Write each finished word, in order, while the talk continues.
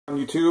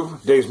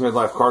YouTube? Dave's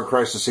Midlife Card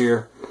Crisis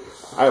here.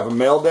 I have a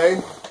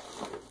Mailday,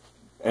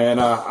 and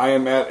I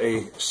am at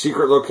a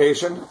secret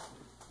location.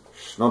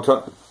 Don't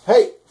tell.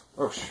 Hey,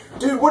 oh,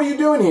 dude, what are you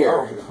doing here?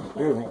 Oh,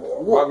 dude,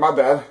 what? My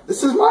bad.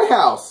 This is my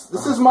house.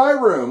 This is my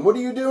room. What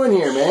are you doing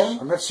here, man?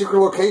 I'm at secret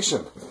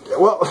location.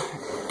 Well,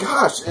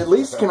 gosh, at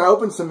least can I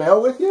open some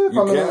mail with you?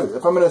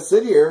 If I'm gonna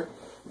sit here.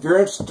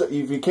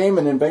 If you came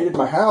and invaded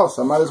my house,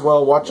 I might as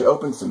well watch you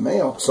open some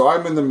mail. So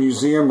I'm in the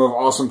Museum of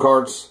Awesome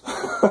Cards.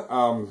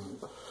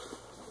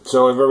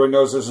 So everybody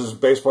knows this is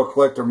baseball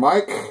collector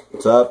Mike.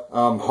 What's up?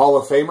 Hall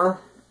of Famer.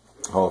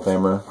 Hall of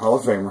Famer. Hall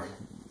of Famer.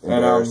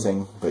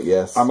 Embarrassing, but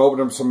yes. I'm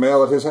opening some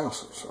mail at his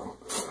house. So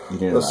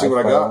let's see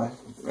what I got. Way?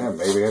 Yeah,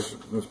 maybe it's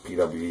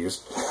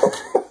PWEs.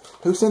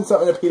 Who sends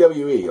something to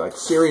PWE? Like,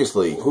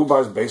 seriously. Who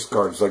buys base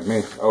cards like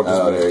me? Oh,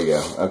 there you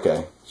go.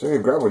 Okay. So you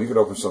grab one. You could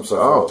open some stuff.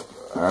 Oh,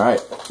 all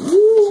right. Let's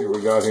see what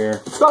we got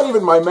here. It's not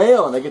even my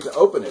mail, and I get to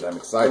open it. I'm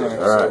excited.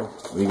 All right.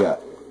 What do you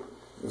got?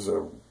 There's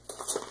a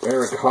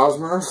Eric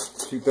Hosmer,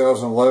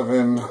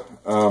 2011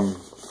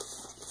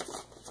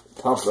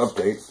 Topps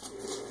update.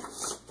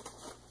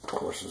 Of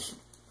course,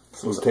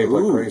 this was taped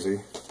like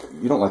crazy.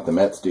 You don't like the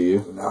Mets, do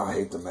you? No, I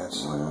hate the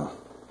Mets. Yeah.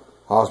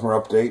 Hosmer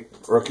update,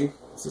 rookie.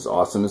 This is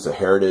awesome. It's a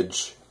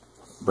Heritage,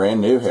 brand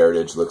new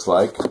Heritage, looks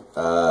like.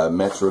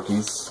 Mets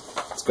rookies.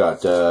 It's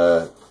got,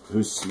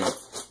 who's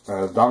Smith?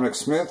 Dominic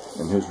Smith.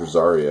 And who's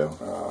Rosario?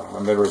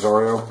 Ahmed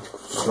Rosario.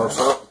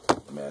 Shortstop.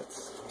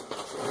 Mets.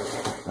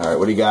 All right,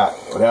 what do you got?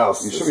 What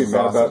else? You should be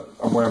mad about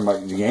I'm wearing my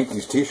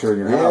Yankees t-shirt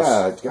in your house.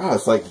 Yeah, God,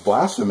 it's like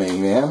blasphemy,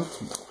 man.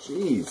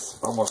 Jeez.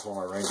 I almost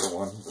wore my Ranger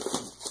one.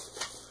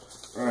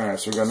 Alright,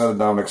 so we got another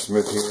Dominic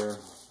Smith here.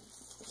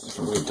 It's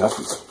from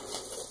Kentucky.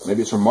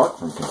 Maybe it's from Mark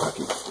from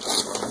Kentucky.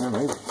 Yeah,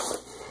 maybe.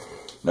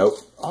 Nope.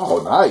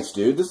 Oh, nice,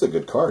 dude. This is a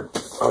good card.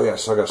 Oh, yeah,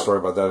 so I got a story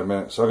about that in a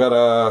minute. So I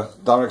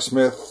got Dominic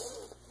Smith,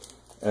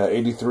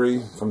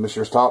 83 from this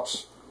year's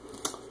Topps.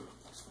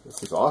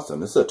 This is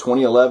awesome. This is a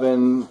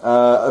 2011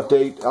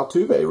 update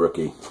Altuve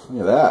rookie.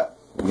 Look at that.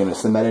 You going to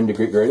send that in to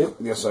get graded?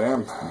 Yes, I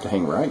am.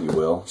 Dang right, you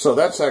will. So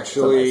that's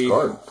actually, that's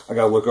a nice card. I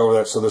got to look over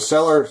that. So the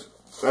seller,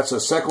 that's the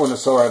second one the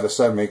seller had to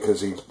send me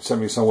because he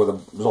sent me some it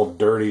was all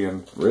dirty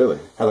and really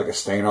had like a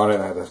stain on it.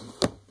 And I had to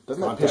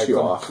Doesn't that piss you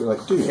off? You're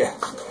like, dude,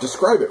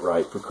 describe it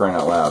right for crying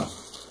out loud.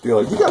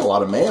 Like, you got a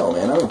lot of mail,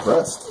 man. I'm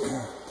impressed.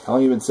 How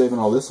long have you been saving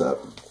all this up?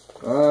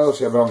 Let's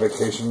see, I've been on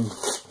vacation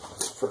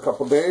for a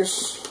couple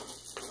days.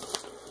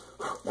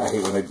 I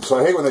hate when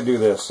they do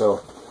this.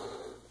 So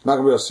not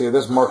gonna be able to see it.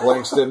 This is Mark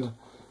Langston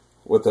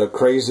with a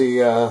crazy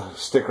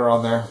sticker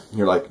on there.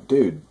 You're like,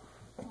 dude,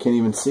 I can't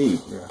even see.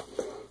 Yeah,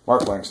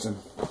 Mark Langston.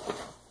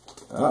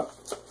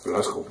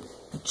 That's cool.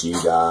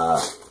 Jeter.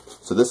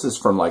 So this is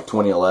from like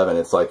 2011.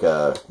 It's like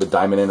the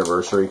Diamond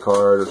Anniversary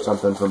card or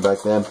something from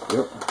back then.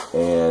 Yep.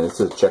 And it's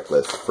a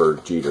checklist for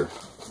Jeter.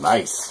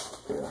 Nice.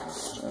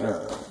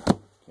 Yeah.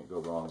 Can't go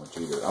wrong with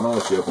Jeter. I'm gonna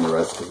let you open the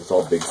rest because it's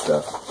all big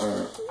stuff. All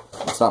right.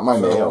 It's not my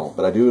mail,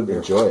 but I do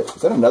enjoy it.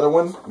 Is that another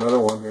one? Another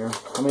one, yeah.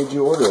 How many did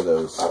you order of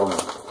those? I don't know.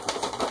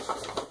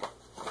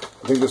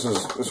 I think this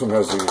one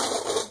has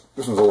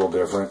this one's a little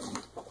different.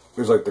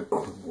 There's like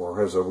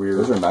has a weird.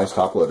 Those are nice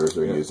top loaders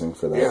they're using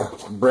for that. Yeah,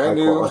 brand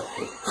new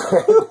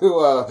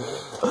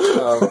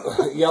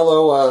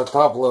yellow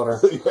top loader.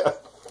 Yeah.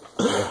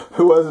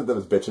 Who was it that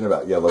was bitching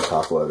about yellow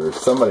top loaders?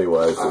 Somebody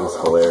was. It was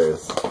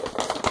hilarious.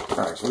 All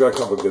right, so we got a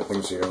couple of good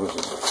things here.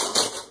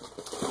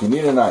 If you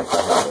need a knife,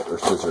 I have it, or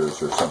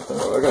scissors, or something.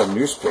 Oh, I got a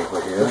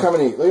newspaper here. Look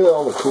at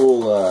all the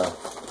cool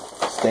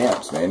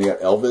stamps, man. You got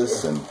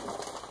Elvis and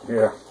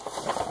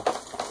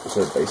Is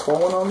there a baseball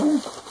one on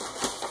there?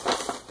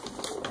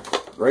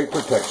 Great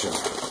protection.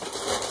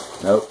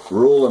 Nope.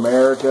 Rural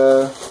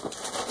America.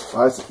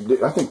 I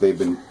think they've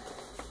been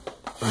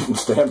putting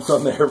stamps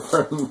on there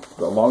from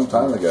a long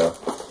time ago.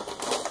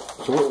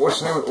 So what's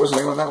the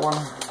name on that one?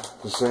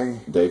 To say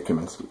Dave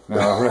Kaminsky. No,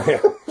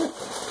 right.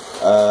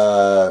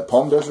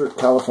 Palm Desert,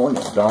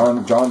 California.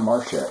 John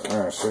Marshak. All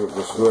right, so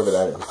whoever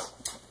that is.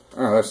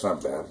 Oh, that's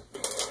not bad.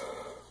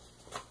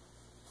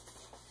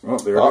 Oh,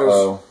 there it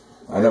is.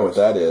 I know what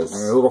that is.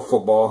 A little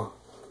football.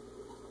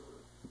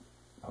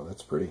 Oh,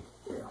 that's pretty.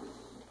 Yeah.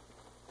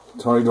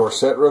 Tony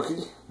Dorsett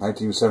rookie,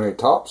 1978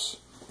 Topps.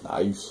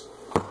 Nice.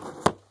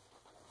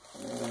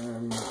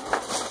 And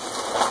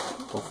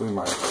hopefully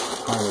my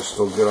timer's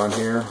still good on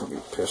here. I'll be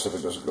pissed if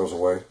it just goes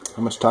away.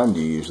 How much time do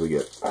you usually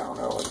get? I don't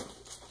know.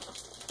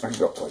 I can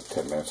go up to like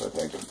 10 minutes, I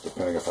think,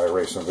 depending if I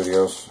erase some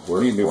videos.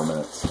 We're 4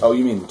 minutes. Oh,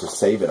 you mean to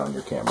save it on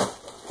your camera?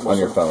 On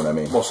your phone, I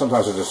mean. Well,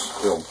 sometimes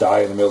it'll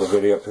die in the middle of the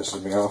video. It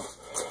pisses me off.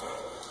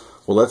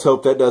 Well, let's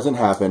hope that doesn't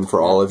happen for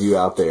all of you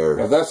out there.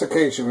 If that's the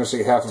case, you're going to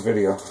see half a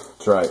video.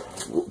 That's right.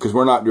 Because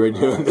we're not doing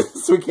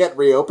this. We can't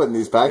reopen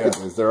these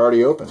packages. Yeah. They're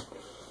already open.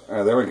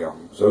 There we go.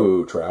 So,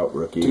 ooh, Trout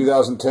rookie.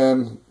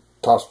 2010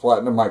 Topps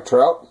Platinum Mike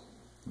Trout.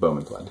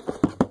 Bowman Platinum.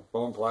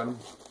 Bowman Platinum.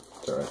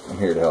 It's all right. I'm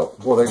here to help.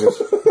 Well,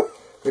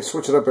 they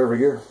switch it up every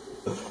year.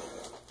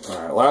 All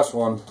right, last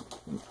one.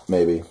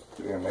 Maybe.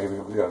 Yeah, maybe.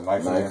 We got a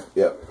knife in here.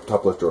 Yep.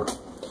 Top left drawer.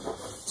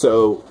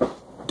 So,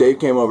 Dave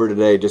came over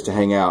today just to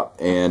hang out,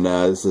 and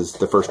this is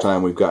the first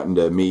time we've gotten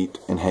to meet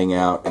and hang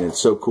out, and it's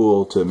so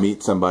cool to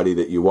meet somebody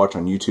that you watch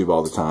on YouTube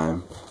all the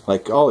time.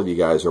 Like all of you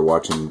guys are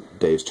watching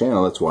Dave's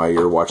channel, that's why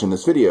you're watching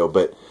this video,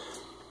 but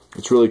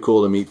it's really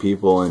cool to meet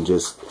people, and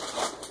just,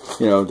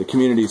 you know, the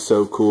community's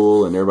so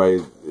cool, and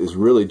everybody is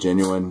really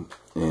genuine,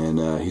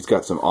 and he's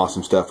got some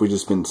awesome stuff. We've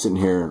just been sitting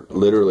here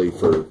literally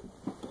for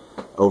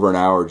over an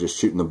hour just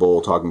shooting the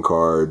bull, talking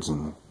cards,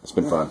 and it's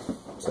been fun.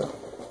 So.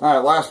 All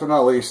right, last but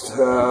not least,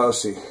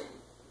 let's see.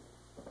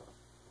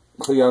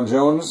 Cleon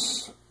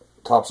Jones,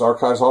 Topps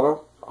Archives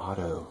Auto.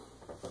 Auto.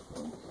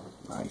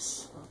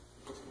 Nice.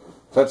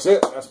 That's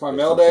it. That's my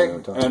mail day.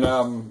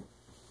 And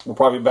we'll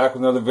probably be back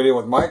with another video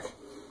with Mike.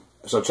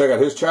 So check out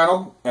his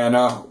channel, and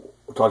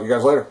we'll talk to you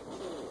guys later.